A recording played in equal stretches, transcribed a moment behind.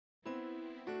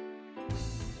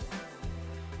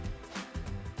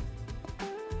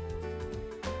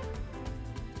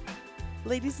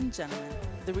Ladies and gentlemen,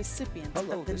 the recipient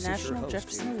Hello, of the this is your National host,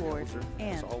 Jefferson David Award Hauser,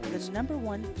 and as always, the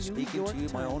 #1 New speaking York to you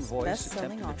in my own Times voice, best-selling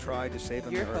attempting to author, try to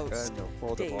save your America host, and the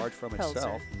world Dave at large from Pelzer.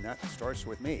 itself, and that starts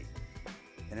with me.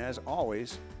 And as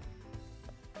always,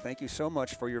 thank you so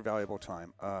much for your valuable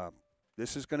time.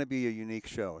 This is going to be a unique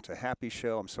show. It's a happy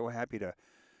show. I'm so happy to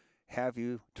have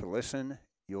you to listen.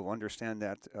 You'll understand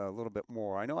that a little bit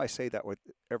more. I know I say that with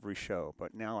every show,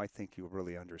 but now I think you'll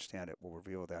really understand it. We'll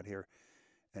reveal that here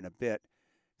in a bit.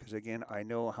 Because again, I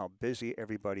know how busy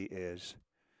everybody is.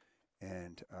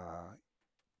 And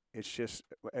it's just,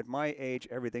 at my age,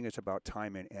 everything is about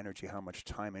time and energy, how much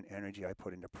time and energy I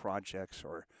put into projects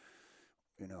or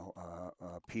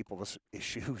people's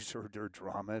issues or their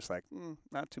dramas. Like,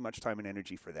 not too much time and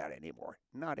energy for that anymore.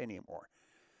 Not anymore.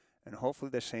 And hopefully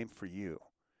the same for you.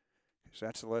 Because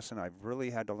that's a lesson I've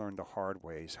really had to learn the hard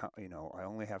way. Is how, I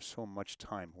only have so much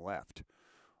time left.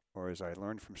 Or as I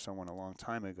learned from someone a long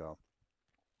time ago,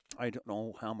 I don't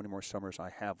know how many more summers I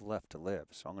have left to live.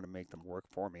 So I'm going to make them work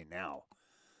for me now.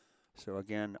 So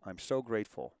again, I'm so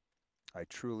grateful. I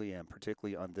truly am,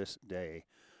 particularly on this day,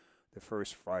 the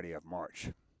first Friday of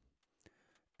March.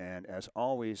 And as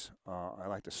always, I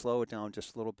like to slow it down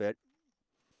just a little bit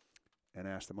and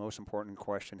ask the most important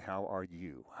question, how are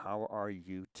you? How are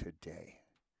you today?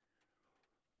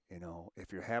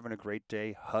 If you're having a great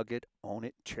day, hug it, own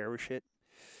it, cherish it.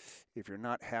 If you're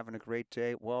not having a great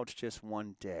day, well, it's just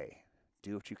one day.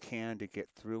 Do what you can to get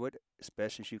through it as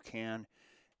best as you can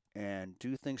and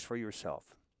do things for yourself.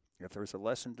 If there's a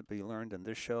lesson to be learned in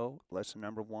this show, lesson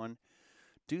number 1,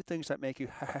 do things that make you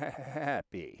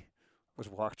happy. I was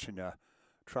watching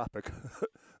Tropic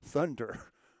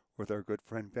Thunder with our good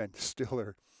friend Ben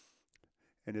Stiller,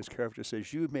 and his character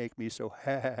says, "You make me so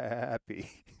happy."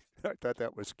 I thought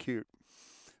that was cute.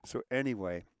 So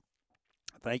anyway,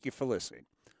 thank you for listening.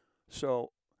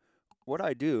 So what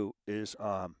I do is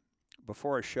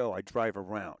before a show, I drive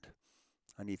around.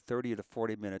 I need 30 to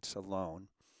 40 minutes alone,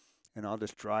 and I'll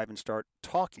just drive and start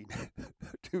talking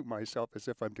to myself as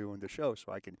if I'm doing the show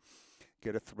so I can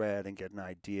get a thread and get an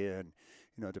idea and,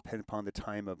 depend upon the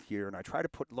time of year. And I try to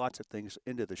put lots of things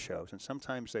into the shows, and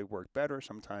sometimes they work better,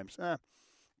 sometimes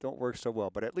don't work so well,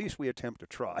 but at least we attempt to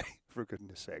try, for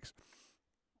goodness sakes.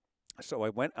 So I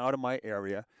went out of my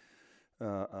area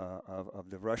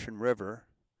of the Russian River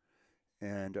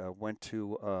and went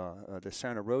to the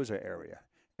Santa Rosa area.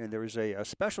 And there is a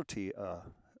specialty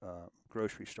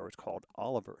grocery store. It's called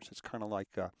Oliver's. It's kind of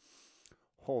like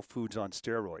Whole Foods on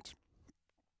steroids.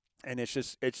 And it's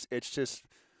just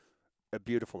a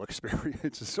beautiful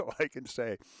experience, is all I can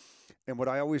say. And what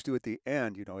I always do at the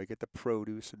end, I get the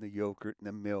produce and the yogurt and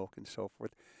the milk and so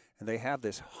forth. And they have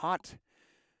this hot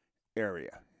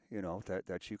area,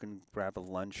 that you can grab a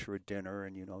lunch or a dinner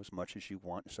and, as much as you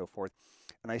want and so forth.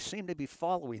 And I seem to be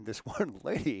following this one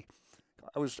lady.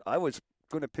 I was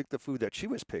going to pick the food that she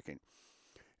was picking.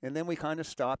 And then we kind of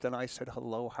stopped and I said,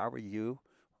 "Hello, how are you?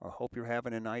 I hope you're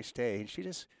having a nice day." And she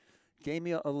just gave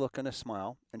me a look and a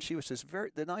smile. And she was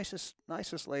the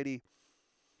nicest lady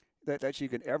that you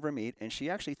could ever meet. And she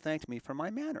actually thanked me for my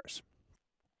manners,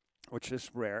 which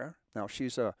is rare. Now,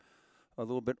 she's a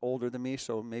little bit older than me,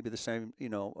 so maybe the same,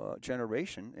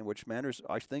 generation in which manners,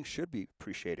 I think, should be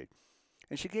appreciated.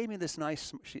 And she gave me this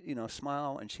nice,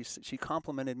 smile, and she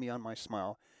complimented me on my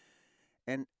smile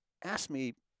and asked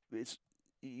me,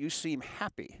 "You seem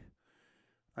happy."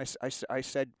 I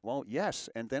said, "Well, yes."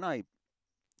 And then I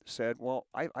said, "Well,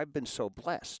 I've been so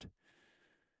blessed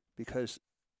because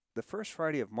the first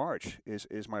Friday of March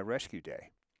is my rescue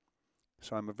day.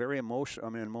 So I'm in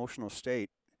an emotional state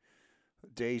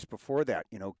days before that,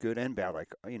 good and bad.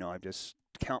 Like, I just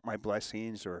count my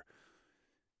blessings or,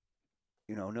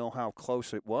 know how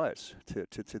close it was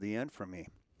to the end for me."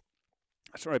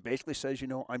 So I basically says,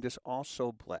 "I'm just all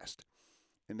so blessed."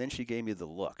 And then she gave me the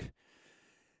look.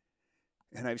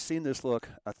 And I've seen this look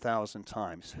 1,000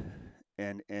 times.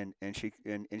 And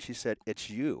she said,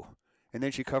 "It's you." And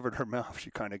then she covered her mouth.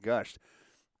 She kind of gushed.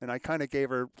 And I kind of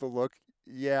gave her the look.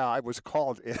 Yeah, I was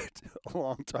called it a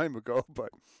long time ago,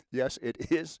 but yes,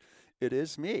 it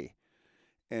is me.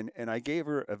 And I gave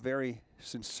her a very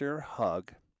sincere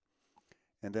hug.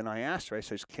 And then I asked her, I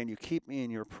said, "Can you keep me in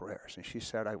your prayers?" And she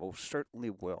said, "I will certainly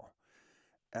will."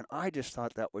 And I just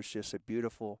thought that was just a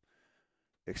beautiful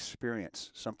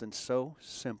experience, something so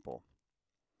simple,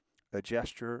 a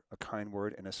gesture, a kind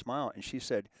word, and a smile. And she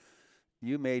said,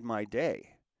 "You made my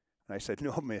day." And I said,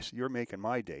 "No, miss, you're making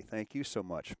my day. Thank you so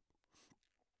much."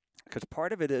 Because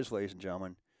part of it is, ladies and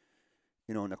gentlemen,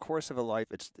 in the course of a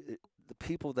life, it's the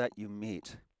people that you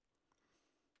meet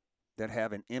that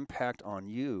have an impact on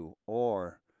you,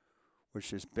 or,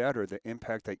 which is better, the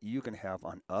impact that you can have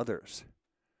on others.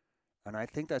 And I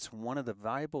think that's one of the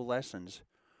valuable lessons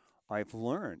I've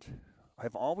learned.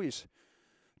 I've always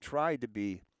tried to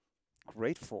be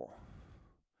grateful.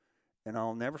 And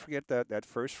I'll never forget that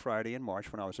first Friday in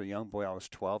March when I was a young boy. I was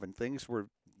 12, and things were,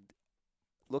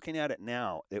 looking at it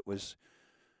now, it was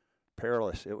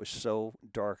perilous. It was so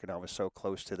dark, and I was so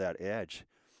close to that edge.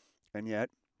 And yet,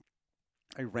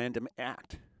 a random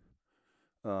act.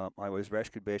 I was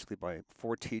rescued basically by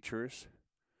 4 teachers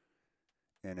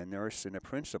and a nurse and a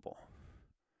principal.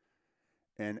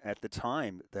 And at the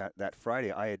time, that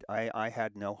Friday, I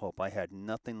had no hope. I had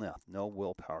nothing left, no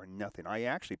willpower, nothing. I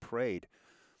actually prayed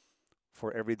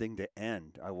for everything to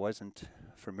end. I wasn't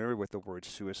familiar with the word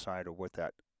suicide or what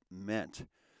that meant,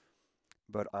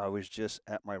 but I was just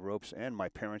at my rope's end. My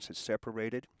parents had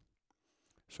separated,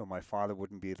 so my father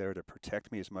wouldn't be there to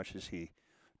protect me as much as he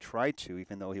tried to,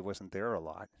 even though he wasn't there a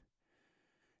lot.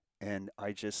 And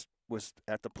I just was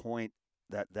at the point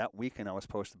that weekend I was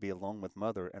supposed to be alone with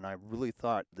mother, and I really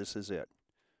thought, this is it.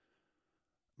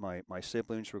 My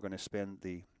siblings were going to spend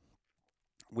the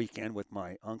weekend with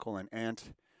my uncle and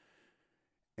aunt,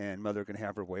 and mother going to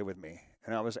have her way with me.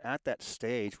 And I was at that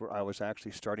stage where I was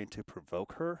actually starting to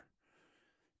provoke her,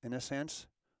 in a sense.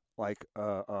 Like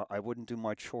I wouldn't do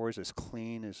my chores as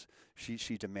clean as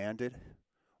she demanded,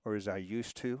 or as I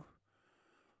used to.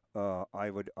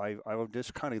 I would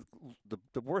just kind of,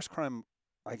 the worst crime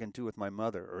I can do with my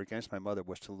mother or against my mother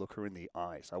was to look her in the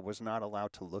eyes. I was not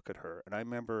allowed to look at her. And I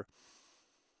remember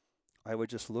I would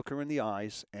just look her in the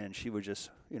eyes, and she would just,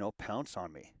 pounce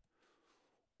on me.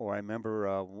 Or I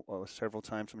remember several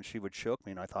times when she would choke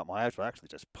me, and I thought my eyes would actually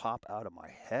just pop out of my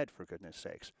head, for goodness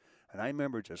sakes. And I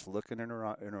remember just looking in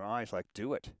her eyes like,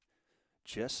 do it.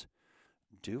 Just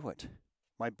do it.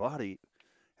 My body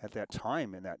at that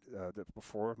time, in that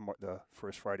before the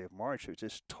first Friday of March, it was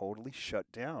just totally shut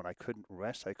down. I couldn't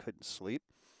rest. I couldn't sleep.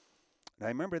 And I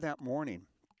remember that morning,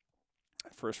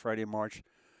 first Friday of March,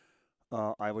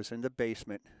 I was in the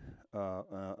basement,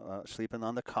 sleeping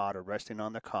on the cot or resting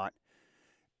on the cot.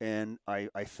 And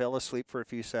I fell asleep for a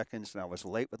few seconds, and I was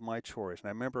late with my chores. And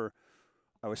I remember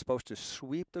I was supposed to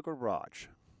sweep the garage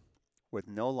with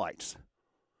no lights,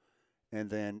 and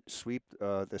then sweep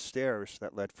the stairs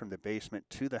that led from the basement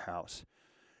to the house.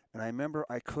 And I remember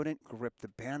I couldn't grip the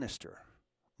banister.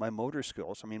 My motor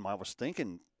skills, I was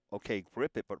thinking, okay,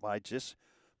 grip it, but I just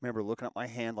remember looking at my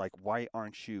hand like, why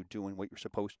aren't you doing what you're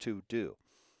supposed to do?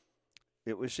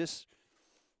 It was just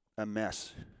a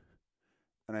mess.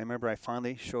 And I remember I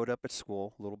finally showed up at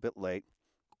school a little bit late.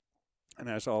 And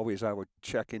as always, I would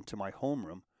check into my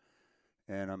homeroom,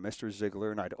 and Mr.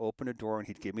 Ziegler, and I'd open a door, and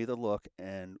he'd give me the look.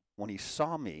 And when he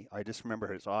saw me, I just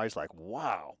remember his eyes like,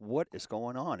 wow, what is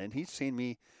going on? And he'd seen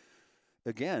me,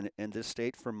 again, in this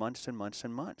state for months and months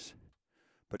and months.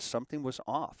 But something was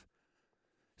off.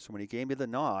 So when he gave me the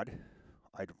nod,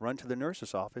 I'd run to the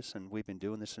nurse's office, and we've been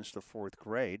doing this since the 4th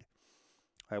grade.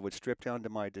 I would strip down to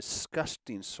my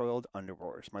disgusting soiled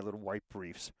underwears, my little white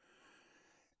briefs.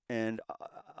 And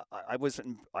I was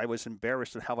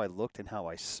embarrassed at how I looked and how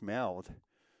I smelled.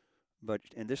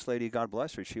 And this lady, God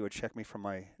bless her, she would check me from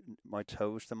my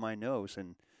toes to my nose.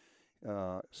 And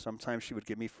sometimes she would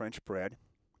give me French bread.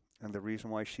 And the reason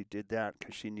why she did that,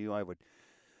 because she knew I would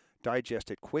digest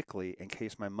it quickly in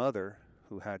case my mother,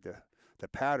 who had the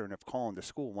pattern of calling to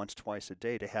school once, twice a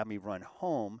day to have me run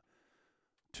home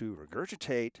to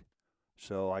regurgitate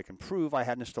so I can prove I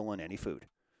hadn't stolen any food.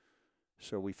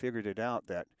 So we figured it out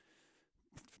that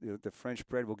the French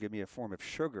bread will give me a form of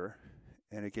sugar,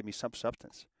 and it give me some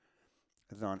substance.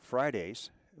 And on Fridays,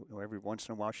 every once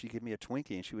in a while, she'd give me a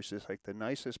Twinkie, and she was just like the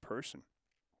nicest person.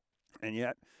 And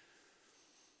yet,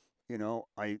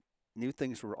 I knew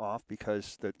things were off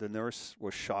because the nurse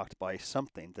was shocked by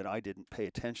something that I didn't pay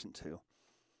attention to.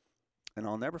 And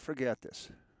I'll never forget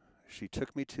this. She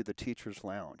took me to the teacher's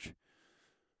lounge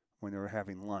when they were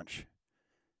having lunch.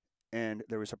 And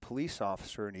there was a police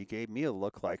officer, and he gave me a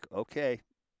look like, okay,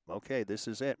 this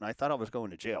is it. And I thought I was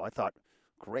going to jail. I thought,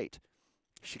 great,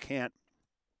 she can't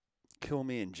kill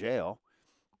me in jail.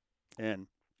 And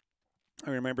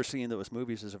I remember seeing those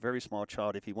movies as a very small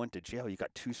child. If you went to jail, you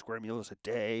got 2 square meals a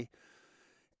day,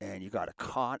 and you got a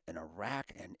cot and a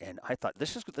rack. And I thought,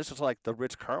 this is like the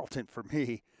Ritz-Carlton for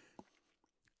me.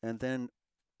 And then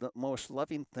the most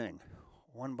loving thing,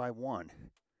 one by one,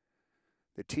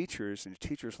 the teachers in the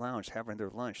teacher's lounge having their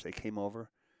lunch, they came over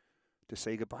to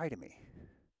say goodbye to me.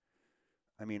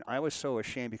 I was so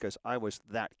ashamed because I was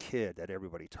that kid that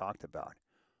everybody talked about.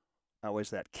 I was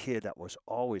that kid that was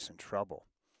always in trouble.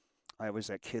 I was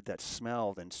that kid that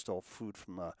smelled and stole food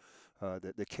from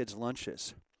the kids'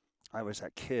 lunches. I was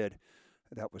that kid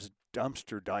that was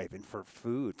dumpster diving for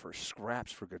food, for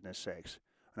scraps, for goodness sakes.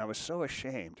 And I was so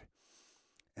ashamed.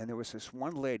 And there was this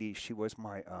one lady, she was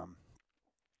my,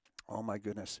 oh my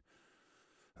goodness,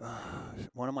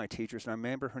 one of my teachers, and I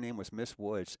remember her name was Miss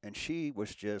Woods, and she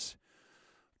was just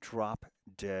drop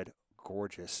dead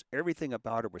gorgeous. Everything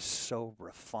about her was so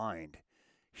refined.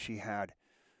 She had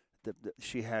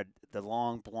she had the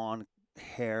long blonde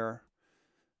hair,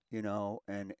 you know,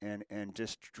 and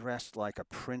just dressed like a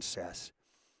princess.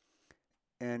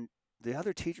 And the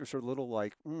other teachers were a little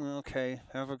like, okay,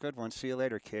 have a good one. See you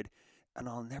later, kid. And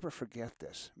I'll never forget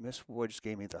this. Miss Woods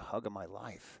gave me the hug of my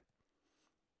life.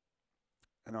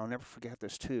 And I'll never forget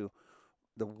this, too.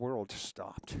 The world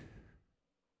stopped.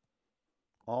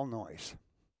 All noise,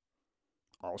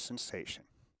 all sensation.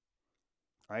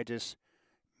 I just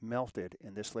melted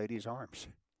in this lady's arms.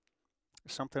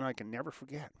 Something I can never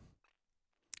forget.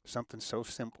 Something so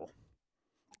simple.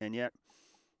 And yet,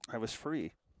 I was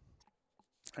free.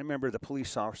 I remember the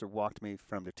police officer walked me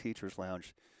from the teacher's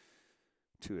lounge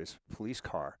to his police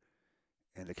car,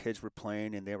 and the kids were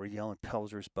playing, and they were yelling,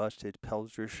 Pelzer's busted,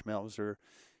 Pelzer, Schmelzer,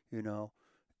 you know.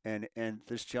 And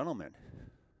this gentleman,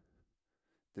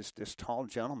 this tall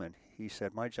gentleman, he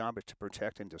said, my job is to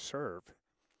protect and to serve.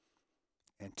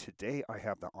 And today I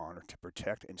have the honor to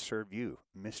protect and serve you,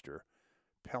 Mr.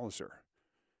 Pelzer.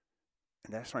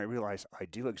 And that's when I realized I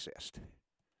do exist.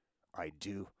 I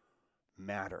do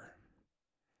matter.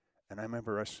 And I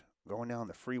remember us going down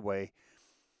the freeway,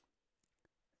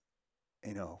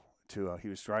 you know, he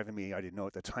was driving me, I didn't know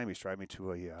at the time, he was driving me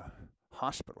to a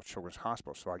hospital, children's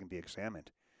hospital, so I can be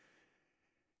examined.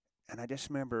 And I just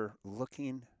remember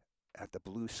looking at the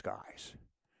blue skies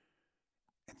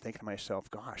and thinking to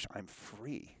myself, gosh, I'm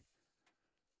free.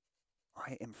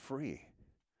 I am free.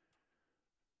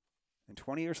 And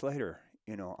 20 years later,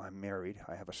 you know, I'm married.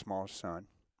 I have a small son.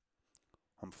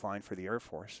 I'm flying for the Air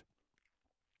Force.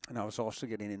 And I was also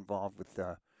getting involved with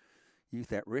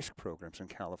youth at risk programs in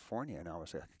California. And I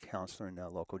was a counselor in a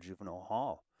local juvenile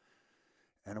hall.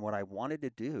 And what I wanted to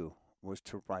do was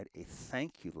to write a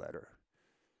thank you letter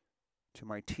to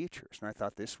my teachers. And I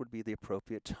thought this would be the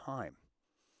appropriate time.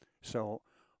 So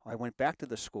I went back to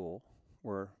the school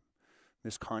where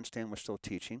Miss Constant was still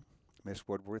teaching. Miss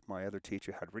Woodworth, my other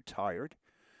teacher, had retired.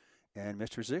 And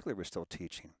Mr. Ziegler was still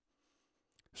teaching.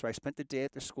 So I spent the day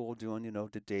at the school doing, you know,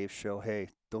 the Dave show. Hey,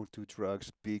 don't do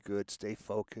drugs, be good, stay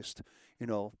focused. You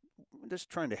know, just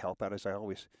trying to help out as I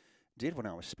always did when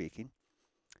I was speaking.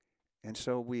 And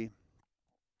so we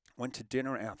went to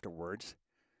dinner afterwards.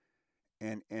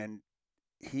 And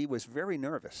he was very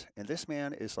nervous. And this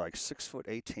man is like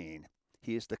 6'18".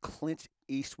 He is the Clint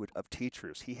Eastwood of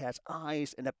teachers. He has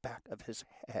eyes in the back of his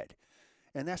head.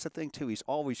 And that's the thing, too. He's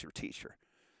always your teacher.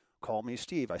 Call me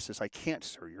Steve. I says, I can't,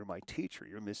 sir. You're my teacher.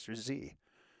 You're Mr. Z.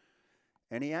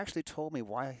 And he actually told me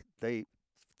why they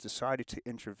decided to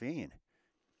intervene.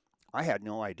 I had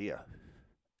no idea.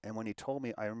 And when he told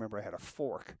me, I remember I had a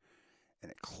fork,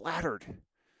 and it clattered.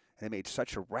 And it made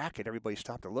such a racket, everybody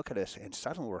stopped to look at us, and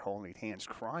suddenly we're holding hands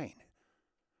crying.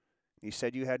 He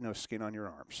said you had no skin on your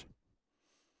arms.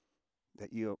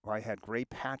 That I had gray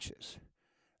patches.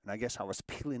 And I guess I was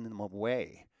peeling them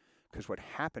away. Because what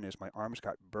happened is my arms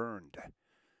got burned.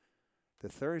 The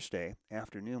Thursday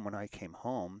afternoon when I came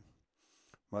home,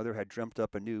 Mother had dreamt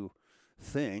up a new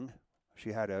thing.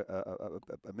 She had a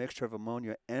mixture of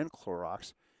ammonia and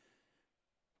Clorox.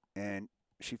 And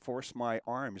she forced my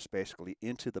arms basically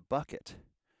into the bucket.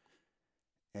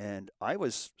 And I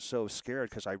was so scared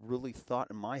because I really thought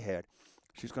in my head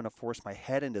she's going to force my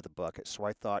head into the bucket. So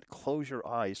I thought, close your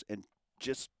eyes and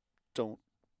just don't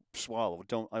swallow.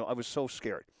 I was so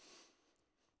scared.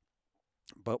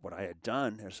 But what I had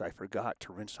done is I forgot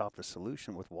to rinse off the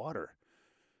solution with water.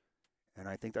 And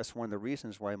I think that's one of the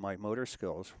reasons why my motor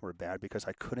skills were bad, because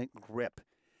I couldn't grip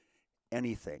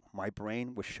anything. My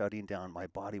brain was shutting down. My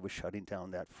body was shutting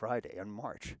down that Friday in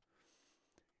March.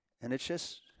 And it's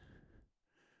just,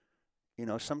 you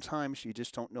know, sometimes you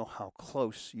just don't know how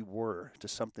close you were to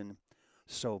something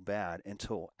so bad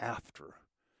until after.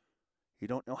 You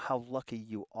don't know how lucky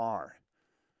you are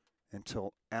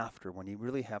until after, when you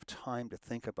really have time to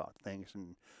think about things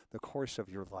in the course of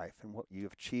your life and what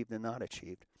you've achieved and not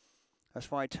achieved. That's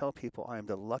why I tell people I am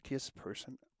the luckiest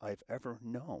person I've ever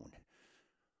known.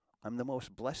 I'm the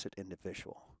most blessed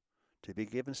individual to be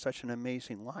given such an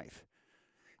amazing life.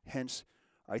 Hence,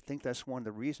 I think that's one of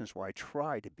the reasons why I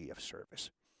try to be of service.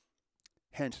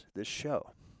 Hence, this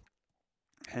show.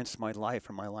 Hence, my life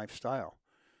and my lifestyle.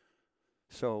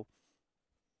 So,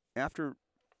 after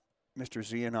Mr.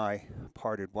 Z and I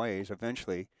parted ways,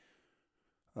 eventually,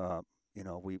 the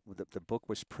book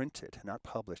was printed, not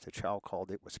published. A child called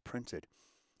it was printed.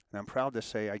 And I'm proud to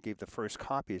say I gave the first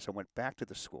copies. I went back to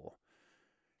the school.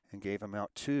 and gave them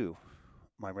out to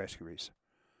my rescuees.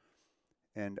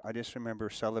 And I just remember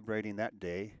celebrating that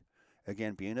day,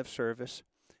 again, being of service.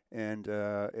 And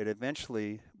it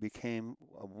eventually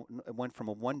it went from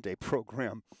a one-day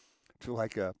program to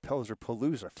like a Pelzer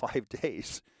Palooza, 5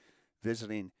 days,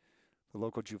 visiting the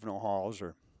local juvenile halls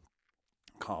or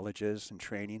colleges and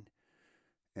training,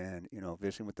 and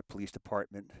visiting with the police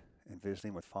department and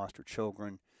visiting with foster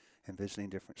children and visiting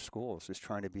different schools, just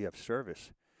trying to be of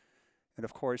service. And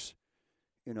of course,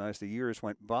 as the years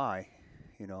went by,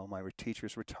 my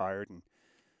teachers retired, and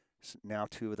now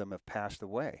 2 of them have passed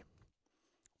away.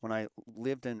 When I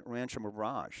lived in Rancho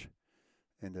Mirage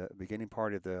in the beginning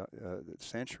part of the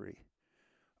century,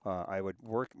 I would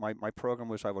work. My program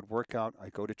was I would work out, I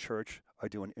go to church, I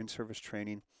do an in-service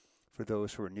training for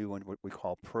those who are new in what we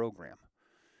call program.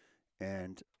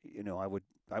 And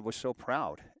I was so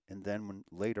proud. And then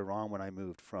later on, when I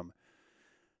moved from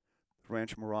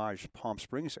Rancho Mirage, Palm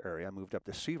Springs area, I moved up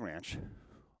to Sea Ranch,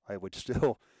 I would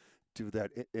still do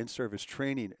that in-service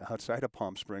training outside of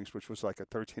Palm Springs, which was like a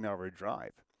 13-hour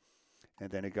drive. And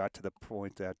then it got to the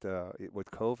point that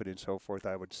with COVID and so forth,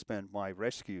 I would spend my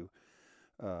rescue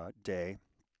day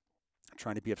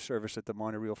trying to be of service at the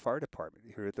Monterey Fire Department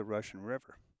here at the Russian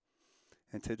River.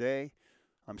 And today,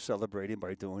 I'm celebrating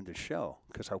by doing the show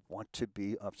because I want to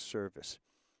be of service.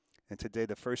 And today,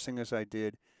 the first thing I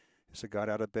did is I got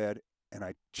out of bed and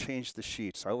I changed the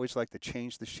sheets. I always like to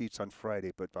change the sheets on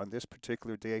Friday, but on this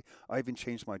particular day, I even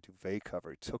changed my duvet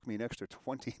cover. It took me an extra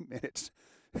 20 minutes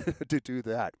to do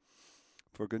that,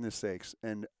 for goodness sakes.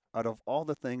 And out of all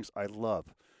the things I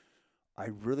love, I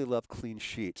really love clean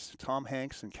sheets. Tom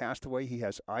Hanks in Castaway, he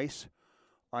has ice.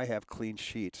 I have clean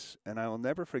sheets. And I will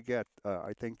never forget,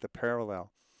 I think the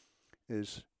parallel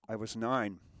is I was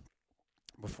 9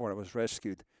 before I was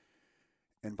rescued.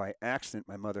 And by accident,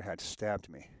 my mother had stabbed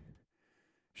me.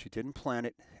 She didn't plan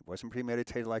it. It wasn't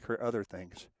premeditated like her other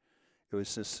things. It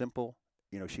was just simple.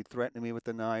 She threatened me with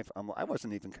the knife. I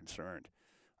wasn't even concerned.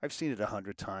 I've seen it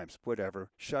 100 times. Whatever.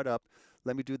 Shut up.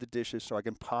 Let me do the dishes so I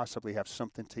can possibly have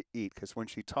something to eat. Because when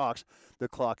she talks, the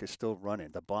clock is still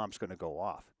running. The bomb's going to go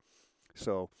off.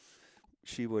 So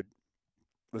she was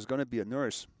going to be a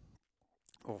nurse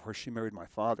before she married my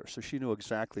father. So she knew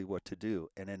exactly what to do.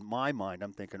 And in my mind,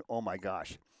 I'm thinking, oh my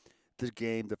gosh, this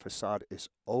game, the facade is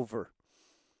over.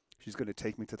 She's going to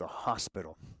take me to the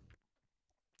hospital.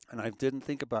 And I didn't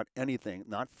think about anything,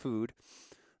 not food,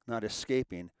 not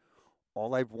escaping.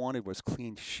 All I wanted was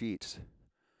clean sheets.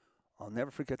 I'll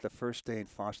never forget the first day in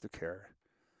foster care.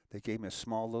 They gave me a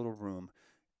small little room,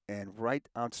 and right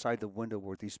outside the window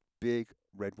were these big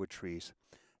redwood trees.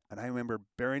 And I remember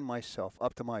burying myself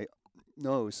up to my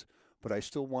nose, but I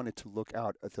still wanted to look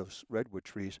out at those redwood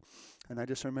trees. And I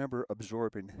just remember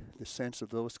absorbing the sense of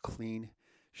those clean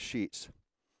sheets.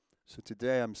 So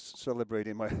today I'm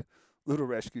celebrating my little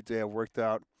rescue day. I worked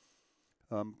out.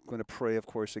 I'm going to pray, of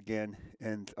course, again.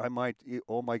 And I might,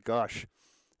 oh my gosh,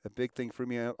 a big thing for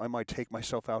me, I might take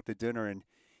myself out to dinner and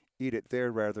eat it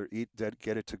there rather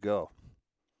get it to go.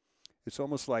 It's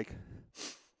almost like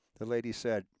the lady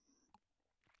said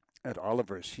at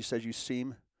Oliver's, she said, you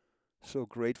seem so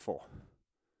grateful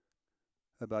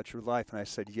about your life. And I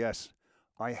said, yes,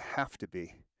 I have to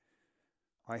be.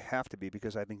 I have to be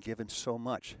because I've been given so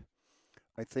much.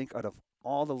 I think out of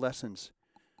all the lessons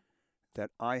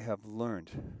that I have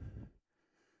learned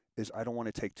is I don't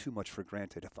want to take too much for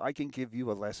granted. If I can give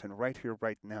you a lesson right here,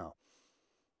 right now,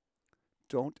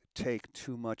 don't take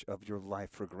too much of your life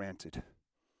for granted.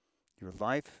 Your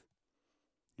life,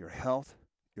 your health,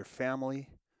 your family,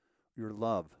 your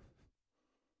love,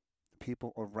 the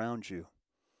people around you.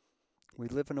 We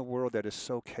live in a world that is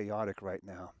so chaotic right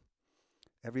now.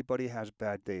 Everybody has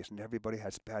bad days and everybody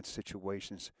has bad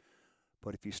situations.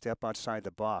 But if you step outside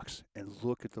the box and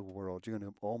look at the world, you're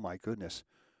going to, oh my goodness,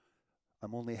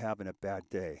 I'm only having a bad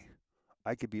day.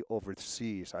 I could be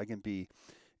overseas. I can be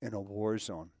in a war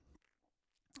zone.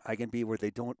 I can be where they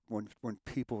don't, when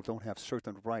people don't have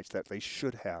certain rights that they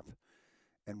should have.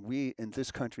 And we, in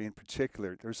this country in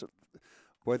particular,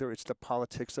 whether it's the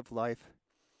politics of life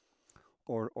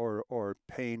or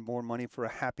paying more money for a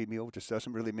Happy Meal, which just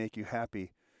doesn't really make you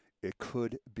happy, it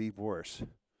could be worse.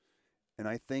 And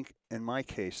I think in my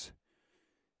case,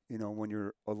 when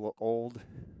you're old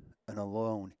and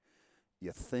alone,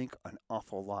 you think an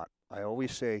awful lot. I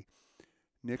always say,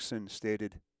 Nixon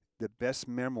stated, the best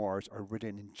memoirs are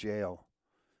written in jail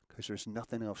because there's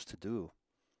nothing else to do.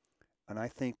 And I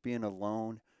think being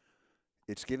alone,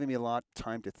 it's given me a lot of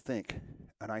time to think.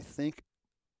 And I think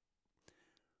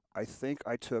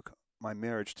I took my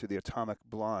marriage to the Atomic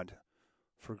Blonde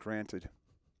for granted.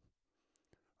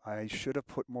 I should have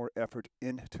put more effort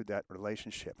into that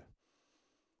relationship.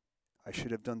 I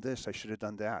should have done this. I should have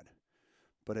done that.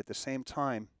 But at the same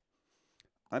time,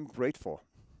 I'm grateful.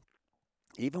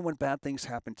 Even when bad things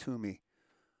happen to me,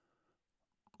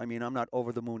 I mean, I'm not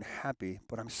over the moon happy,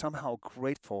 but I'm somehow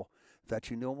grateful that,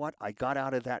 you know what, I got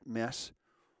out of that mess,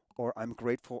 or I'm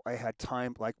grateful I had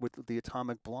time, like with the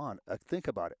Atomic Blonde. Think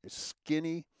about it. A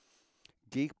skinny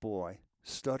geek boy,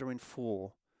 stuttering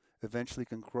fool, eventually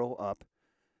can grow up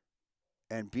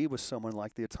and be with someone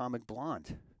like the Atomic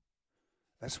Blonde.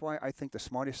 That's why I think the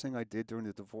smartest thing I did during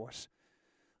the divorce,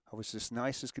 I was as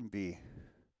nice as can be.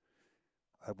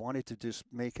 I wanted to just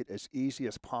make it as easy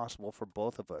as possible for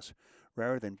both of us,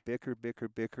 rather than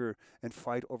bicker, and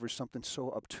fight over something so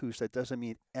obtuse that doesn't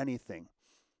mean anything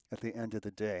at the end of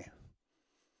the day.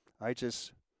 I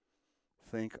just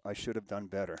think I should have done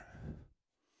better.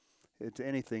 If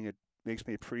anything, it makes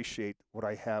me appreciate what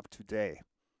I have today.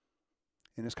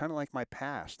 And it's kind of like my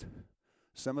past.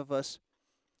 Some of us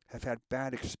have had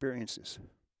bad experiences,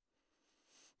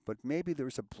 but maybe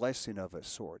there's a blessing of a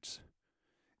sorts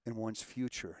in one's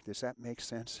future. Does that make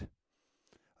sense?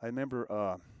 I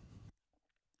remember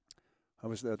I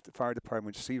was at the fire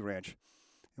department at Sea Ranch,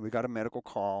 and we got a medical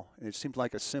call, and it seemed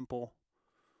like a simple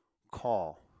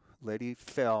call. Lady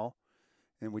fell,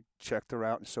 and we checked her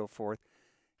out and so forth,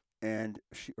 and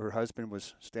her husband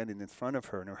was standing in front of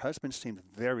her, and her husband seemed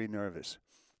very nervous.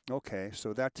 Okay,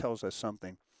 so that tells us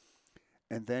something.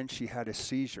 And then she had a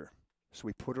seizure. So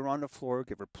we put her on the floor,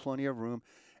 give her plenty of room,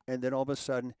 and then all of a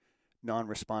sudden,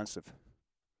 non-responsive.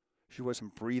 She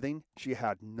wasn't breathing. She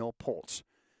had no pulse.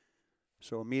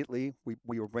 So immediately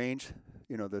we arranged,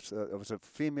 this it was a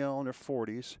female in her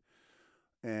 40s,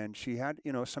 and she had,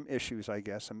 some issues, I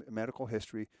guess, some medical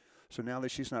history. So now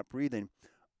that she's not breathing,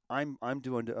 I'm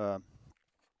doing the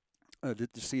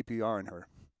CPR on her.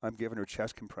 I'm giving her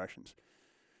chest compressions,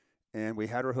 and we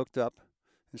had her hooked up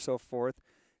and so forth.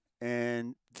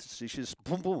 And she just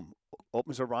boom, boom,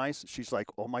 opens her eyes. She's like,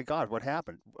 "Oh my God, what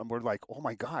happened?" And we're like, "Oh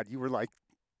my God, you were like,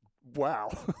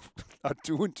 wow, not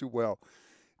doing too well."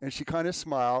 And she kind of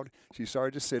smiled. She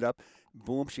started to sit up.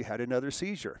 Boom, she had another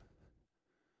seizure.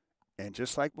 And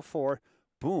just like before,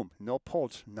 boom, no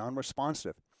pulse,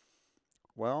 non-responsive.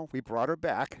 Well, we brought her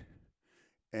back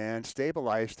and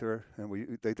stabilized her,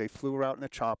 and they flew her out in a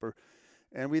chopper.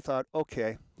 And we thought,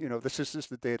 okay, this is just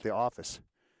the day at the office.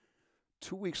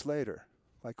 2 weeks later,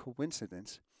 by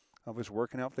coincidence, I was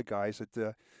working out with the guys at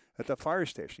the fire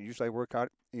station. Usually I work out,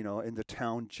 in the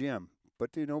town gym. But,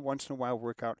 once in a while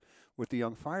work out with the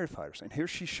young firefighters. And here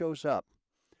she shows up.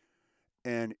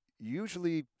 And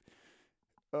usually,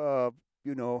 if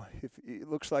it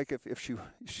looks like if she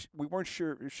we weren't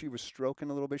sure if she was stroking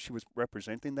a little bit, she was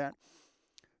representing that.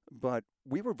 But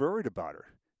we were worried about her.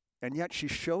 And yet she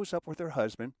shows up with her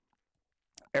husband.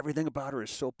 Everything about her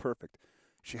is so perfect.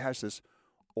 She has this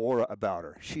aura about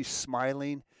her. She's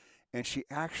smiling. And she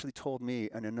actually told me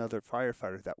and another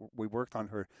firefighter that we worked on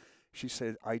her, she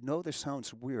said, "I know this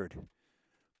sounds weird,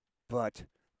 but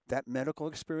that medical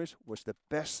experience was the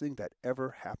best thing that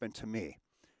ever happened to me."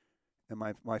 And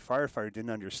my firefighter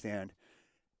didn't understand.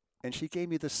 And she gave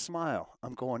me this smile.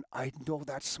 I'm going, I know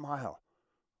that smile.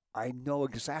 I know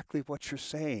exactly what you're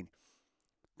saying.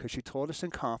 Because she told us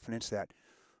in confidence that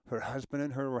her husband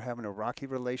and her were having a rocky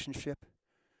relationship,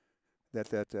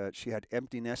 that she had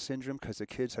empty nest syndrome because the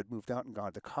kids had moved out and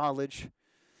gone to college.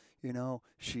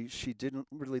 She didn't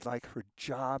really like her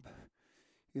job,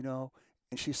 and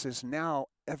she says, now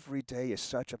every day is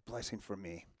such a blessing for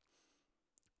me.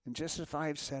 And just as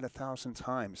I've said 1,000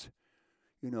 times,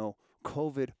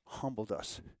 COVID humbled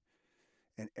us.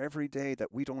 And every day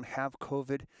that we don't have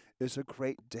COVID is a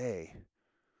great day.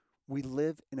 We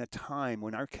live in a time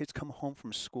when our kids come home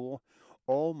from school,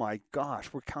 oh my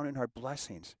gosh, we're counting our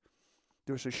blessings.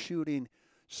 There's a shooting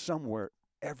somewhere,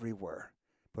 everywhere.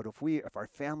 But if our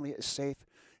family is safe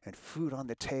and food on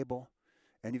the table,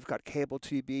 and you've got cable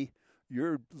TV,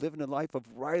 you're living a life of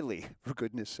Riley, for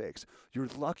goodness sakes. You're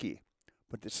lucky.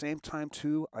 But at the same time,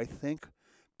 too, I think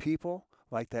people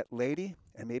like that lady,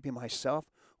 and maybe myself,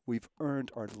 we've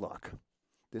earned our luck.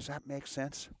 Does that make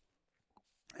sense?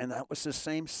 And that was the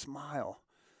same smile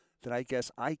that I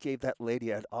guess I gave that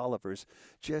lady at Oliver's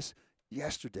just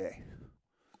yesterday.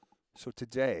 So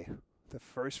today, the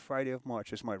first Friday of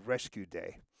March, is my rescue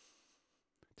day.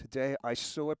 Today, I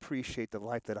so appreciate the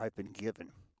life that I've been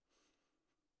given.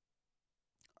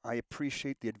 I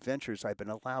appreciate the adventures I've been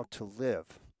allowed to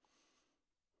live.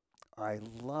 I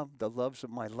love the loves of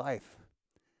my life.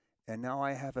 And now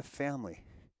I have a family.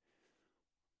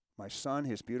 My son,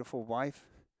 his beautiful wife,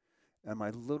 and my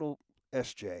little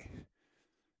SJ.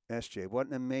 SJ, what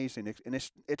an amazing, and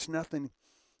it's nothing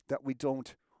that we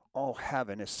don't all have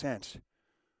in a sense.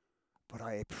 But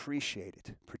I appreciate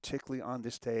it, particularly on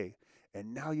this day.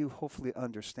 And now you hopefully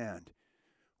understand.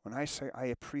 When I say I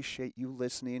appreciate you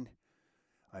listening,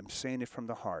 I'm saying it from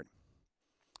the heart.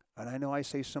 And I know I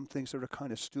say some things that are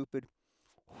kind of stupid,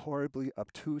 horribly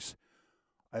obtuse.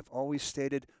 I've always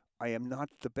stated I am not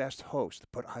the best host,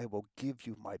 but I will give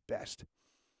you my best.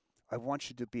 I want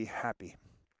you to be happy.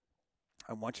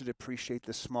 I want you to appreciate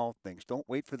the small things. Don't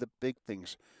wait for the big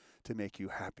things to make you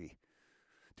happy.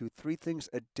 Do 3 things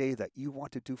a day that you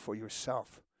want to do for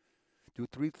yourself. Do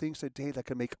 3 things a day that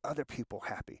can make other people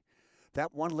happy.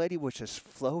 That one lady was just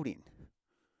floating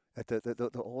at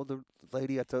the older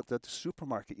lady at the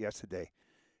supermarket yesterday.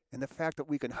 And the fact that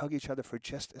we can hug each other for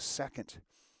just a second,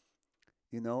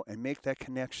 and make that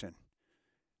connection.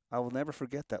 I will never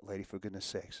forget that lady, for goodness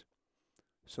sakes.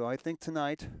 So I think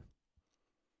tonight,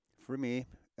 for me,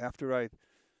 after I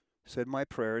said my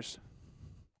prayers,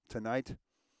 tonight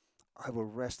I will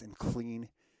rest in clean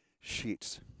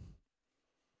sheets.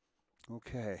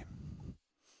 Okay.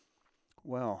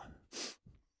 Well,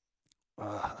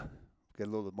 get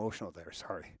a little emotional there,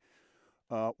 sorry.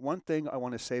 One thing I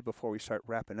want to say before we start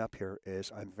wrapping up here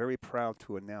is I'm very proud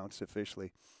to announce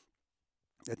officially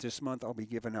that this month I'll be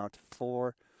giving out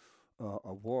 4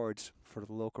 awards for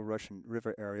the local Russian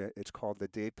River area. It's called the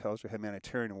Dave Pelzer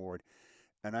Humanitarian Award,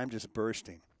 and I'm just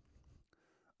bursting.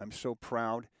 I'm so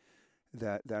proud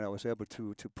that I was able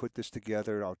to put this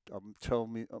together. I'll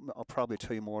probably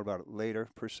tell you more about it later,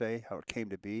 per se, how it came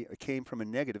to be. It came from a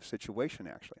negative situation,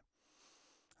 actually.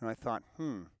 And I thought,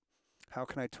 how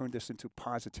can I turn this into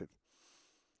positive?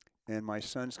 And my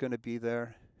son's going to be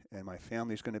there, and my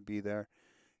family's going to be there.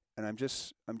 And I'm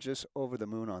just over the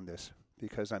moon on this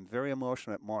because I'm very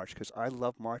emotional at March because I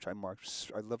love March. I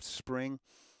love spring,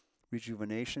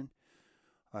 rejuvenation.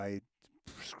 I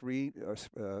spring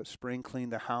clean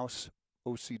the house.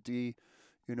 OCD,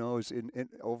 is in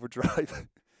overdrive.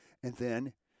 And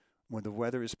then when the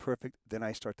weather is perfect, then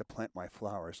I start to plant my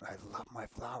flowers. I love my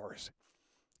flowers.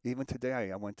 Even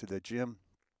today, I went to the gym,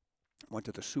 went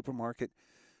to the supermarket,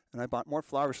 and I bought more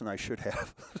flowers than I should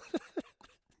have.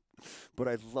 But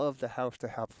I love the house to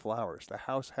have flowers. The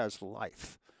house has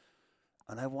life.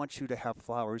 And I want you to have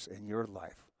flowers in your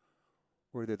life,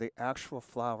 whether they're actual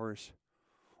flowers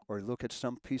or look at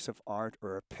some piece of art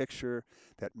or a picture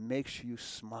that makes you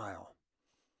smile.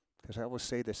 Because I will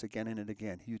say this again and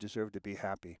again, you deserve to be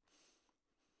happy.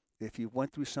 If you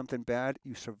went through something bad,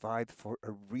 you survived for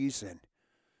a reason.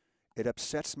 It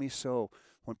upsets me so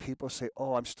when people say,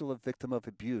 oh, I'm still a victim of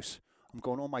abuse. I'm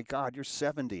going, oh my God, you're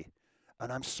 70.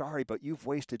 And I'm sorry, but you've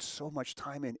wasted so much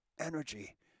time and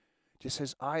energy, just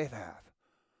as I have.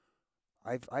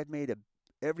 I've made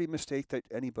every mistake that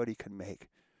anybody can make,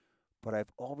 but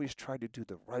I've always tried to do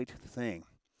the right thing.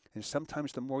 And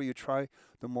sometimes the more you try,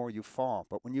 the more you fall.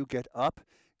 But when you get up,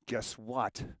 guess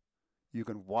what? You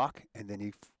can walk, and then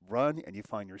you run, and you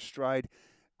find your stride,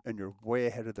 and you're way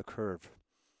ahead of the curve.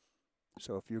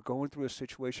 So if you're going through a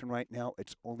situation right now,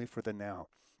 it's only for the now.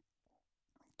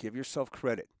 Give yourself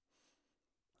credit.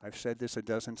 I've said this a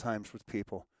dozen times with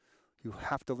people. You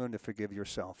have to learn to forgive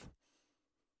yourself.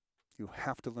 You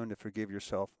have to learn to forgive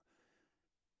yourself,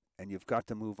 and you've got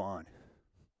to move on.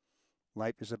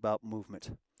 Life is about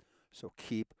movement, so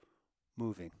keep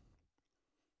moving.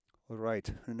 All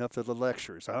right, enough of the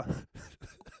lectures, huh?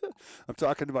 I'm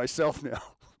talking to myself now.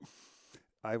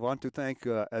 I want to thank,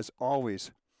 as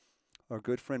always, our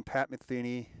good friend Pat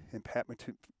Metheny and Pat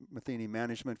Metheny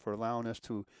Management for allowing us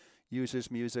to use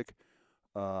his music.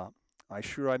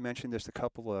 I mentioned this a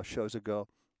couple of shows ago.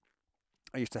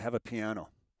 I used to have a piano,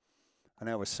 and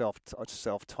I was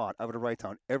self-taught. I would write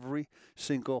down every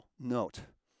single note,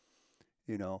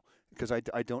 because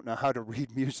I don't know how to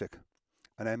read music.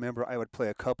 And I remember I would play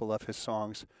a couple of his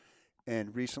songs,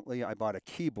 and recently I bought a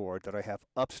keyboard that I have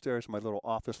upstairs in my little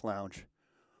office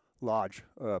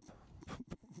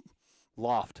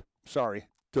loft. Sorry,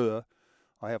 duh.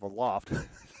 I have a loft.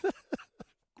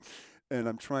 And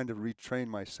I'm trying to retrain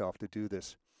myself to do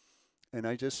this. And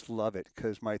I just love it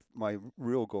because my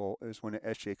real goal is when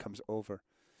SJ comes over,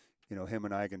 him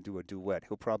and I can do a duet.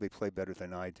 He'll probably play better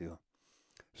than I do.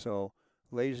 So,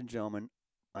 ladies and gentlemen,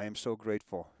 I am so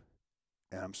grateful.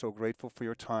 And I'm so grateful for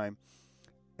your time.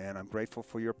 And I'm grateful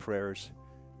for your prayers.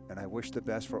 And I wish the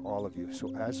best for all of you.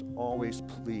 So as always,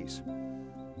 please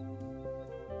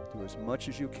do as much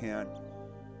as you can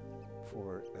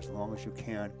for as long as you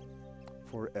can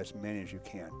for as many as you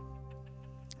can.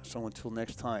 So until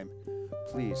next time,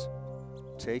 please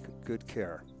take good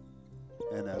care.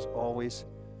 And as always,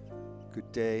 good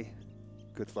day,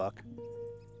 good luck,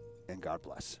 and God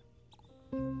bless.